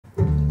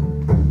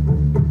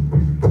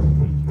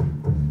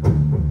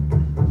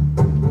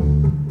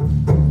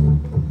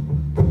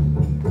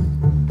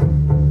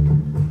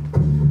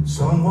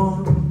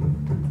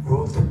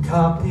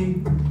copy.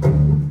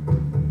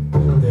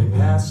 They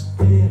passed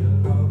it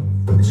up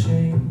the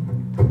chain.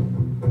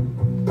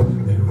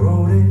 They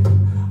wrote it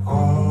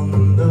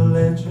on the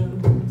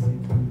legend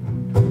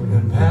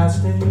and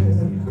passed it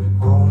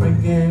on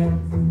again.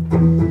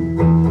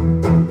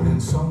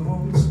 And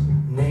someone's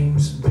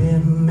name's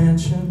been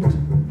mentioned.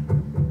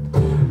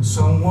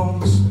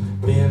 Someone's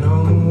been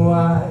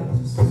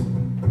unwise.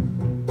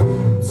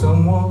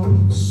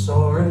 Someone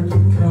saw it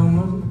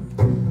coming,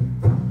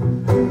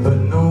 but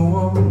no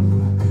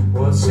one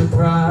was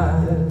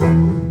surprised.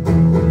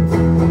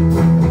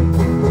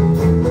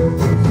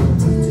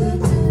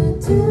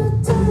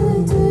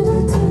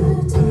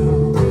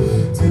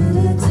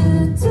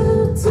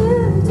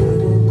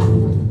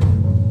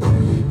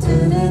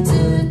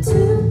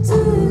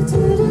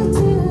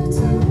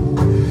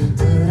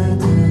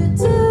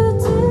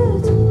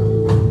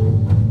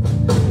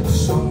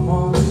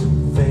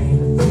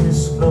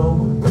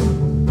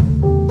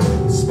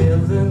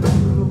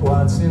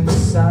 What's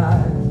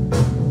inside?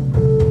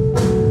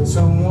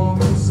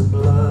 Someone's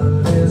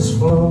blood is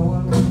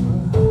flowing,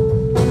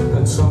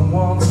 and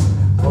someone's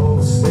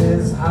pulse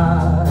is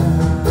high.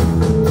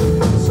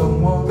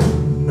 Someone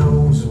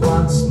knows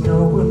what's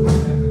knowing,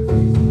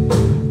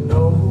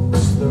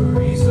 knows the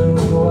reason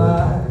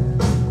why.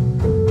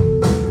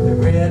 They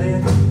read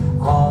it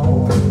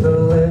on the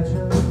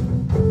legend,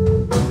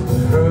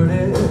 heard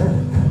it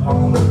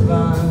on the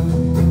vine.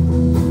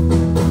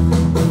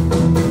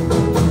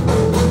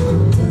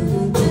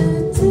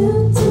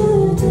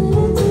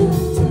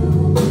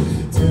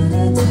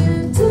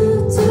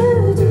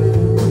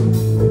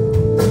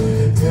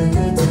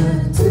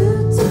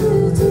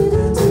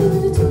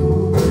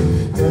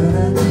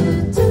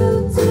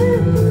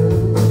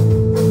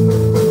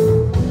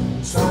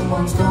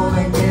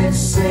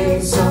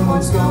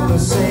 Someone's gonna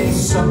say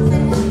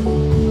something.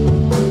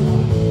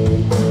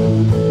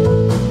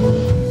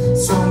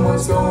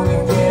 Someone's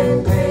gonna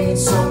get paid.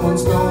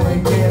 Someone's gonna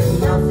get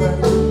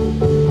nothing.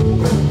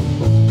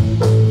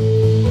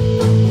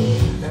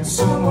 And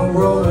someone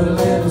wrote a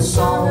little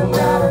song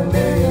about a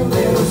million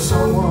little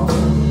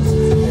someones.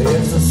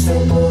 It's a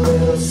simple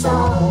little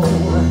song.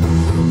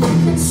 You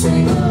can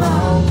sing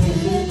along.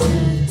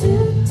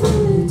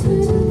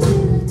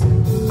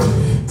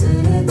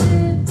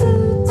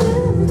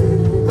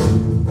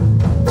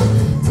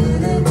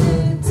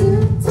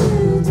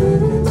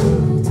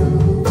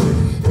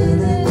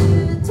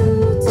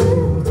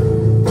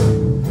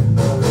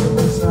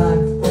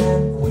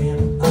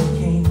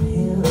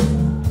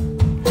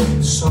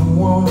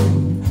 Someone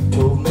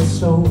told me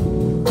so.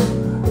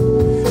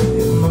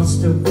 It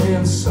must have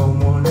been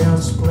someone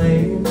else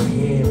playing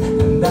here,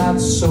 and that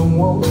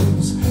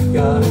someone's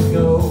gotta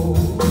go.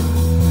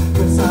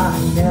 'Cause I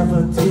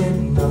never did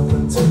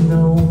nothing to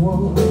no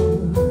one.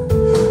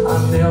 I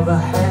never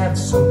had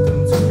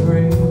something to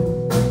bring.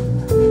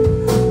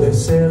 They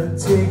said it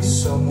takes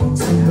someone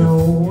to know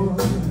one,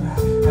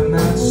 and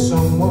that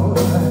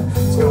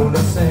someone's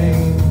gonna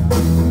sing.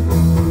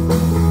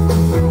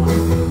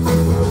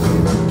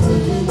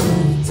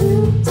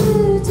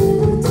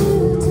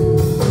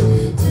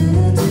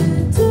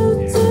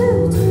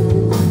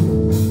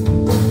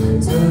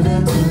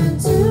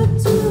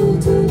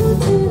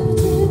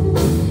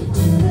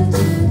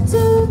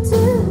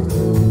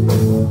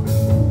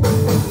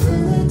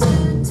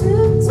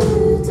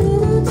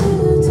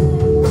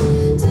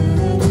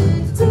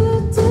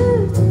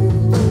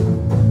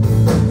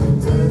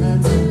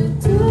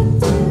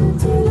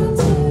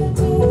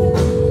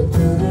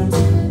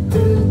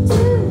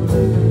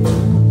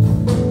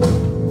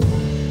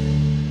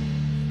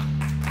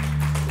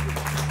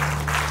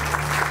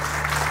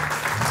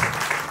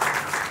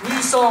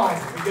 Song.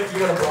 You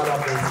got to blow it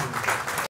up there.